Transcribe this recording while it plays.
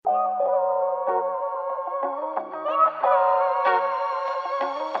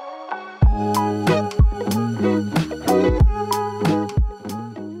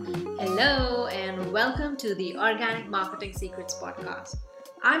to the Organic Marketing Secrets podcast.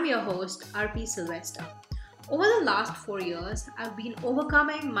 I'm your host, RP Sylvester. Over the last 4 years, I've been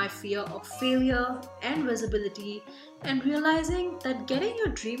overcoming my fear of failure and visibility and realizing that getting your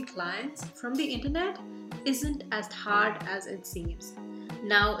dream clients from the internet isn't as hard as it seems.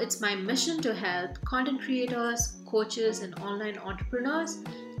 Now it's my mission to help content creators, coaches, and online entrepreneurs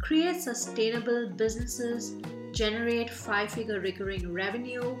create sustainable businesses, generate 5-figure recurring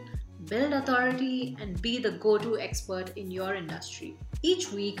revenue, build authority, and be the go to expert in your industry.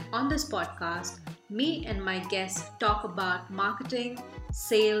 Each week on this podcast, me and my guests talk about marketing,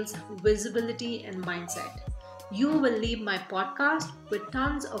 sales, visibility, and mindset. You will leave my podcast with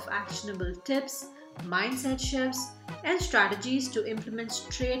tons of actionable tips, mindset shifts, and strategies to implement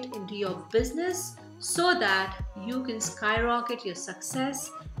straight into your business so that you can skyrocket your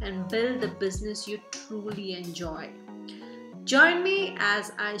success and build the business you truly enjoy. Join me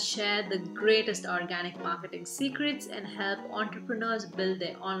as I share the greatest organic marketing secrets and help entrepreneurs build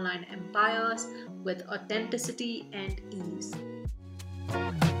their online empires with authenticity and ease.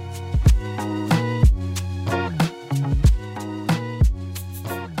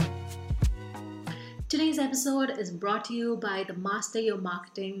 Today's episode is brought to you by the Master Your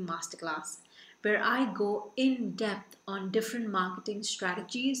Marketing Masterclass, where I go in depth on different marketing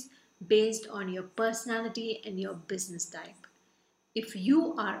strategies based on your personality and your business type. If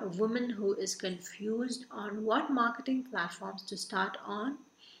you are a woman who is confused on what marketing platforms to start on,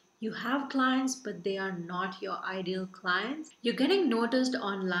 you have clients but they are not your ideal clients, you're getting noticed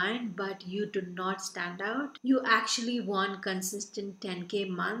online but you do not stand out, you actually want consistent 10K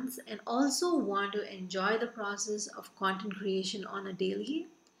months and also want to enjoy the process of content creation on a daily,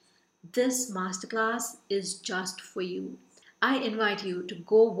 this masterclass is just for you. I invite you to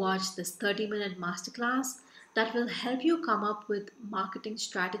go watch this 30-minute masterclass that will help you come up with marketing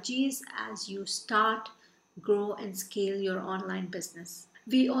strategies as you start, grow, and scale your online business.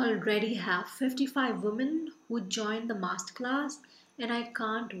 We already have 55 women who joined the masterclass, and I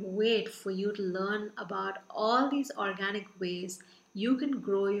can't wait for you to learn about all these organic ways you can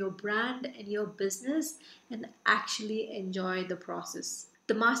grow your brand and your business and actually enjoy the process.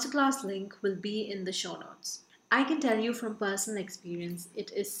 The masterclass link will be in the show notes. I can tell you from personal experience,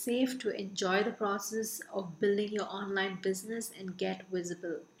 it is safe to enjoy the process of building your online business and get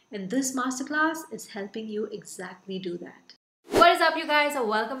visible. And this masterclass is helping you exactly do that. What is up, you guys, and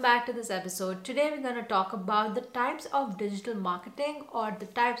welcome back to this episode. Today we're going to talk about the types of digital marketing or the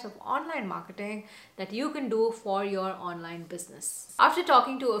types of online marketing that you can do for your online business. After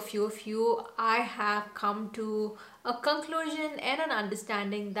talking to a few of you, I have come to a conclusion and an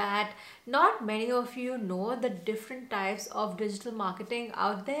understanding that not many of you know the different types of digital marketing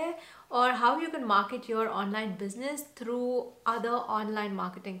out there or how you can market your online business through other online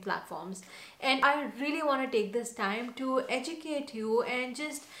marketing platforms. And I really want to take this time to educate you and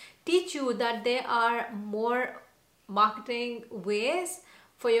just teach you that there are more marketing ways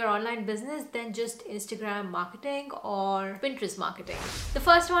for your online business than just Instagram marketing or Pinterest marketing. The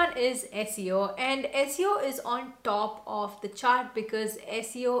first one is SEO, and SEO is on top of the chart because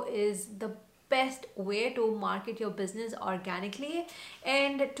SEO is the best way to market your business organically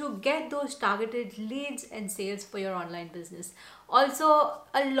and to get those targeted leads and sales for your online business. Also,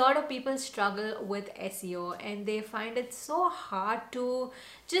 a lot of people struggle with SEO and they find it so hard to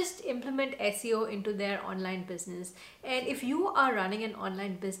just implement SEO into their online business. And if you are running an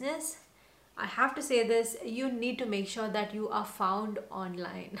online business, I have to say this, you need to make sure that you are found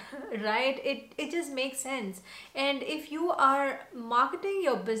online, right? It just makes sense. And if you are marketing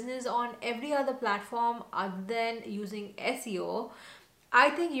your business on every other platform other than using SEO, I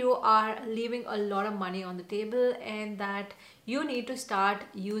think you are leaving a lot of money on the table and that you need to start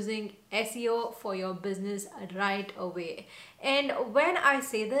using SEO for your business right away. And when I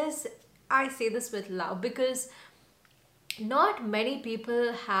say this with love because not many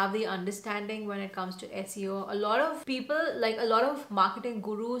people have the understanding when it comes to SEO. A lot of people, like a lot of marketing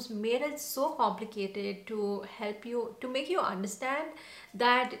gurus, made it so complicated to help you, to make you understand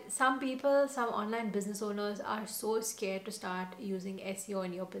that some people, some online business owners are so scared to start using SEO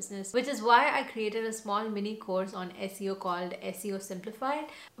in your business, which is why I created a small mini course on SEO called SEO Simplified,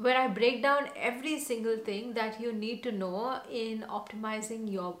 where I break down every single thing that you need to know in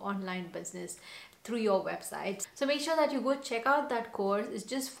optimizing your online business through your website. So make sure that you go check out that course. It's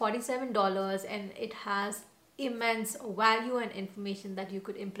just $47 and it has immense value and information that you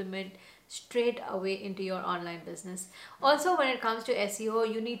could implement straight away into your online business. Also, when it comes to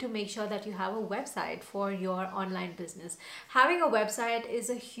SEO, you need to make sure that you have a website for your online business. Having a website is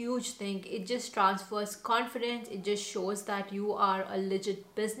a huge thing. It just transfers confidence, it just shows that you are a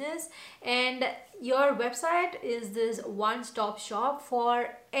legit business, and your website is this one-stop shop for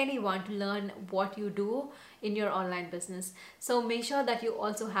anyone to learn what you do in your online business. So make sure that you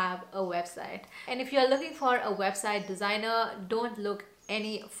also have a website. And if you're looking for a website designer, don't look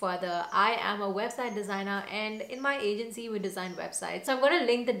any further. I am a website designer, and in my agency we design websites. So I'm going to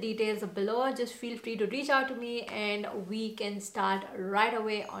link the details below. Just feel free to reach out to me and we can start right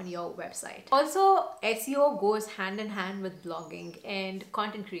away on your website. Also, SEO goes hand in hand with blogging and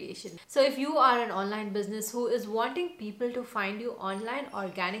content creation. So if you are an online business who is wanting people to find you online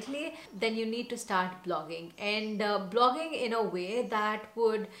organically, then you need to start blogging, and blogging in a way that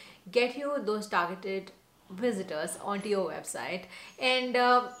would get you those targeted visitors onto your website. And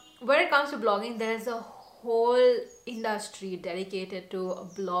when it comes to blogging, there's a whole industry dedicated to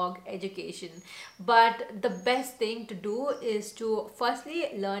blog education, but the best thing to do is to firstly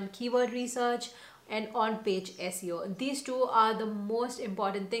learn keyword research and on-page SEO. These two are the most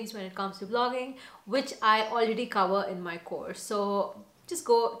important things when it comes to blogging, which I already cover in my course. So just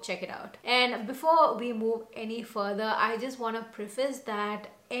go check it out. And before we move any further, I just want to preface that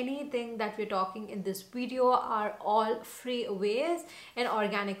anything that we're talking in this video are all free ways and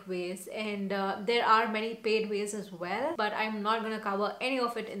organic ways, and there are many paid ways as well, but I'm not going to cover any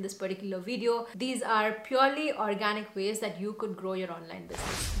of it in this particular video. These are purely organic ways that you could grow your online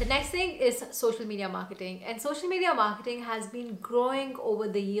business. The next thing is social media marketing, and social media marketing has been growing over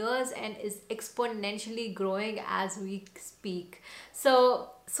the years and is exponentially growing as we speak. So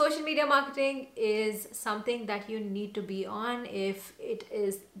social media marketing is something that you need to be on. If it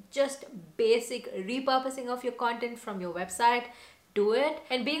is just basic repurposing of your content from your website, do it.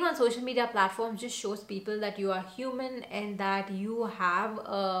 And being on social media platforms just shows people that you are human and that you have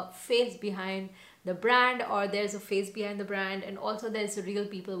a face behind the brand, or there's a face behind the brand, and also there's real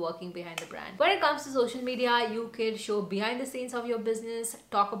people working behind the brand. When it comes to social media, you can show behind the scenes of your business,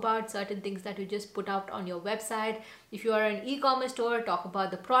 talk about certain things that you just put out on your website. If you are an e-commerce store, talk about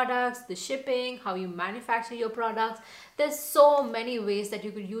the products, the shipping, how you manufacture your products. There's so many ways that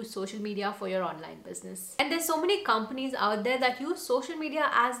you could use social media for your online business. And there's so many companies out there that use social media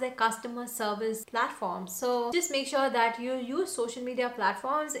as their customer service platform. So just make sure that you use social media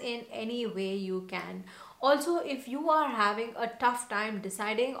platforms in any way you can. Also, if you are having a tough time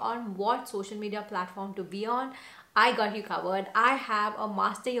deciding on what social media platform to be on, I got you covered. I have a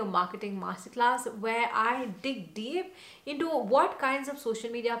Master Your Marketing Masterclass where I dig deep into what kinds of social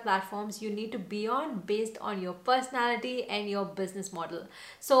media platforms you need to be on based on your personality and your business model.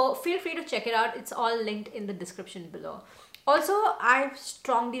 So feel free to check it out. It's all linked in the description below. Also, I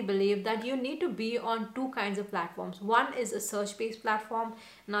strongly believe that you need to be on two kinds of platforms. One is a search-based platform,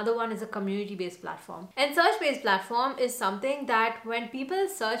 another one is a community-based platform. And search-based platform is something that when people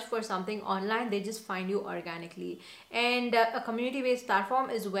search for something online, they just find you organically. And a community-based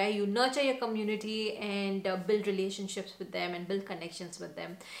platform is where you nurture your community and build relationships with them and build connections with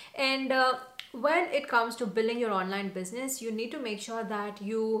them. And when it comes to building your online business, you need to make sure that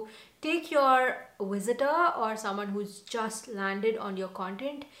you take your visitor or someone who's just landed on your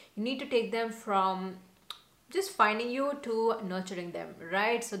content. You need to take them from just finding you to nurturing them,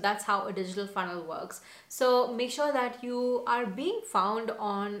 right? So that's how a digital funnel works. So make sure that you are being found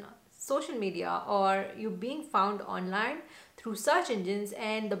on social media or you're being found online through search engines,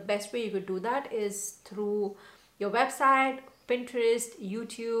 and the best way you could do that is through your website, Pinterest,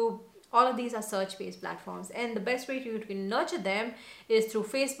 YouTube. All of these are search-based platforms, and the best way you can nurture them is through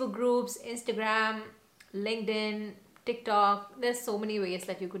Facebook groups, Instagram, LinkedIn, TikTok. There's so many ways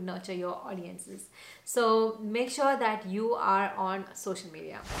that you could nurture your audiences. So make sure that you are on social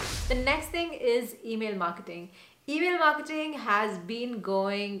media. The next thing is email marketing. Email marketing has been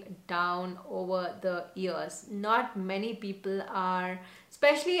going down over the years. Not many people are,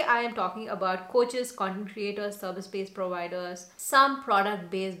 especially I am talking about coaches, content creators, service-based providers, some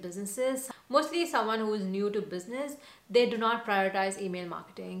product-based businesses, mostly someone who is new to business, they do not prioritize email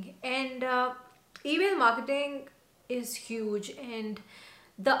marketing. And email marketing is huge, and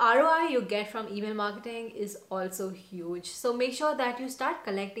the ROI you get from email marketing is also huge. So make sure that you start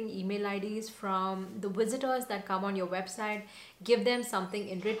collecting email IDs from the visitors that come on your website. Give them something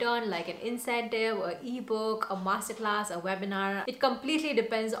in return, like an incentive, an ebook, a masterclass, a webinar. It completely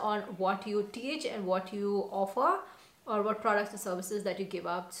depends on what you teach and what you offer, or what products or services that you give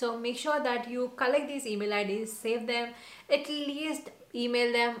up. So make sure that you collect these email IDs, save them, at least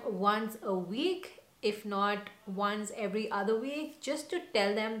email them once a week, if not once every other week, just to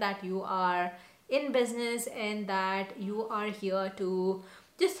tell them that you are in business and that you are here to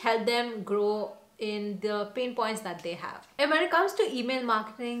just help them grow in the pain points that they have. And when it comes to email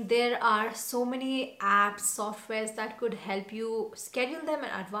marketing, there are so many apps, softwares that could help you schedule them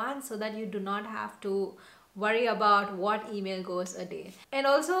in advance so that you do not have to worry about what email goes a day. And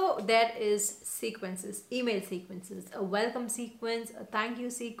also there is sequences, email sequences, a welcome sequence, a thank you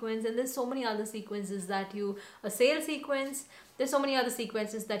sequence, and there's so many other sequences that a sales sequence, there's so many other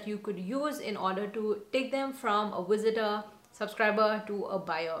sequences that you could use in order to take them from a visitor, subscriber to a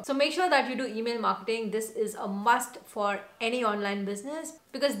buyer. So make sure that you do email marketing. This is a must for any online business,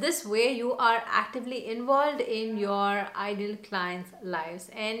 because this way you are actively involved in your ideal clients'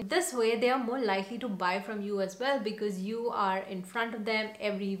 lives, and this way they are more likely to buy from you as well, because you are in front of them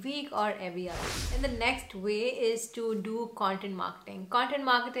every week or every other week. And the next way is to do content marketing. Content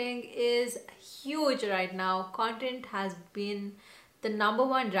marketing is huge right now. Content has been the number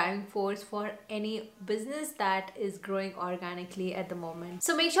one driving force for any business that is growing organically at the moment.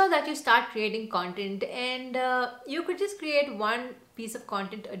 So make sure that you start creating content, and you could just create one piece of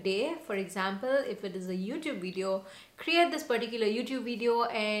content a day. For example, if it is a YouTube video, create this particular YouTube video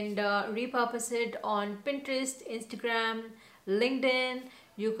and repurpose it on Pinterest, Instagram, LinkedIn.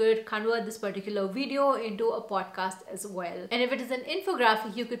 You could convert this particular video into a podcast as well. And if it is an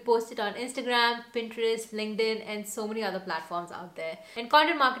infographic, you could post it on Instagram, Pinterest, LinkedIn, and so many other platforms out there. And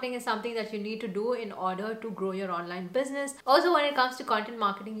content marketing is something that you need to do in order to grow your online business. Also, when it comes to content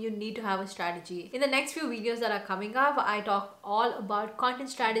marketing, you need to have a strategy. In the next few videos that are coming up, I talk all about content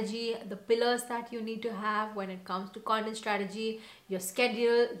strategy, the pillars that you need to have when it comes to content strategy, your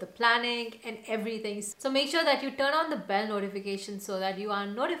schedule, the planning, and everything. So make sure that you turn on the bell notification so that you are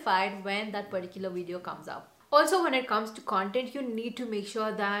notified when that particular video comes up. Also, when it comes to content, you need to make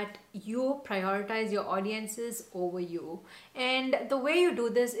sure that you prioritize your audiences over you. And the way you do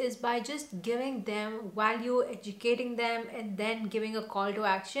this is by just giving them value, educating them, and then giving a call to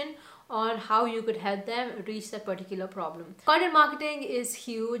action on how you could help them reach that particular problem. Content marketing is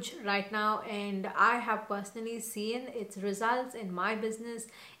huge right now, and I have personally seen its results in my business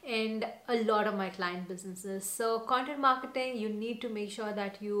and a lot of my client businesses. So content marketing, you need to make sure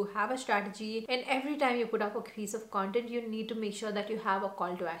that you have a strategy, and every time you put up a piece of content, you need to make sure that you have a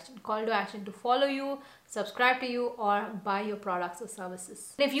call to action to follow you, subscribe to you, or buy your products or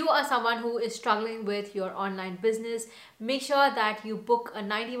services. If you are someone who is struggling with your online business, make sure that you book a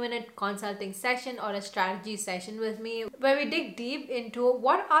 90-minute consulting session or a strategy session with me, where we dig deep into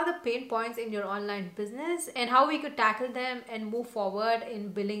what are the pain points in your online business and how we could tackle them and move forward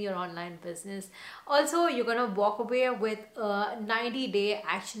in building your online business. Also, you're gonna walk away with a 90-day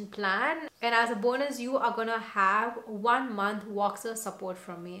action plan, and as a bonus, you are gonna have 1 month Voxer support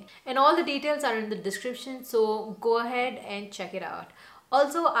from me. And all the details are in the description, so go ahead and check it out.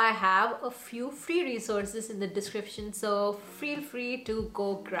 Also, I have a few free resources in the description, so feel free to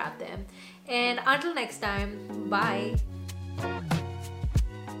go grab them. And until next time, bye.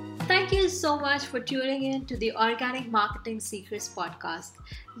 Thank you so much for tuning in to the Organic Marketing Secrets podcast.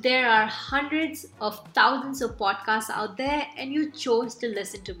 There are hundreds of thousands of podcasts out there, and you chose to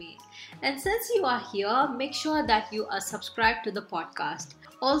listen to me. And since you are here, make sure that you are subscribed to the podcast.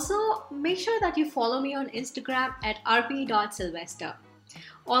 Also, make sure that you follow me on Instagram at rp.sylvester.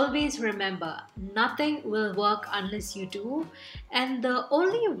 Always remember, nothing will work unless you do, and the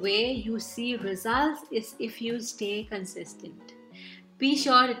only way you see results is if you stay consistent. Be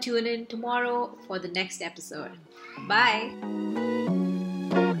sure to tune in tomorrow for the next episode. Bye!